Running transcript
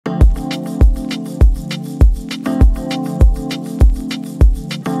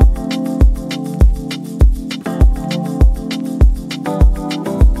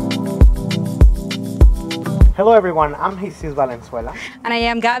Hello everyone, I'm Jesus Valenzuela. And I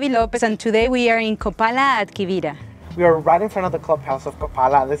am Gaby Lopez, and today we are in Copala at Quivira. We are right in front of the clubhouse of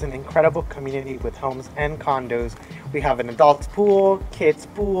Copala. There's an incredible community with homes and condos. We have an adults pool, kids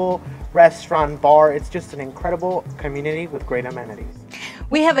pool, restaurant, bar. It's just an incredible community with great amenities.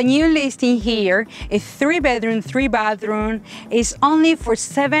 We have a new listing here, a 3-bedroom, 3-bathroom. It's only for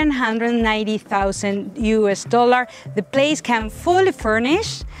 $790,000 US. The place can fully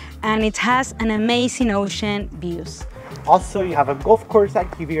furnish and it has an amazing ocean views. Also, you have a golf course at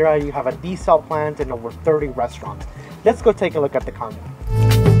Quivira, you have a desal plant, and over 30 restaurants. Let's go take a look at the condo.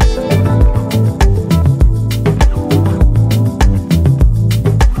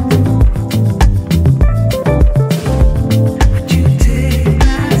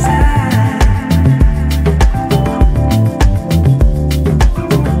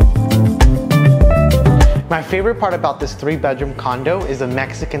 My favorite part about this 3-bedroom condo is the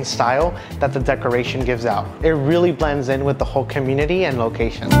Mexican style that the decoration gives out. It really blends in with the whole community and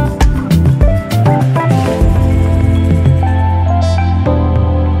location.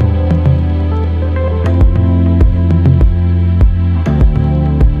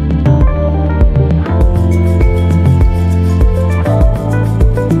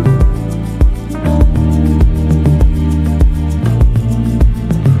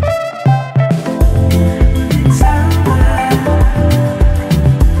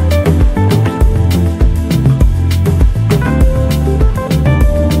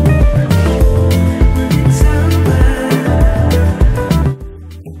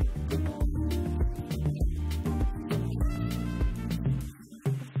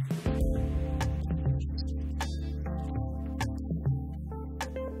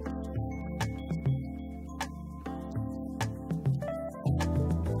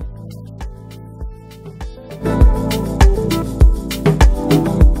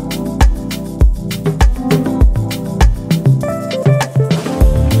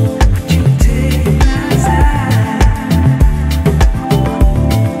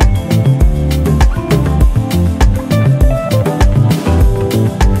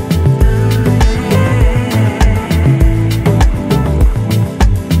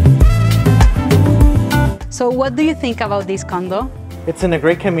 So what do you think about this condo? It's in a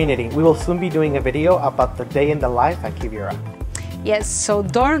great community. We will soon be doing a video about the day in the life at Quivira. Yes, so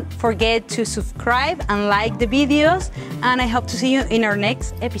don't forget to subscribe and like the videos, and I hope to see you in our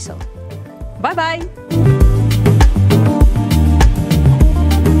next episode. Bye bye!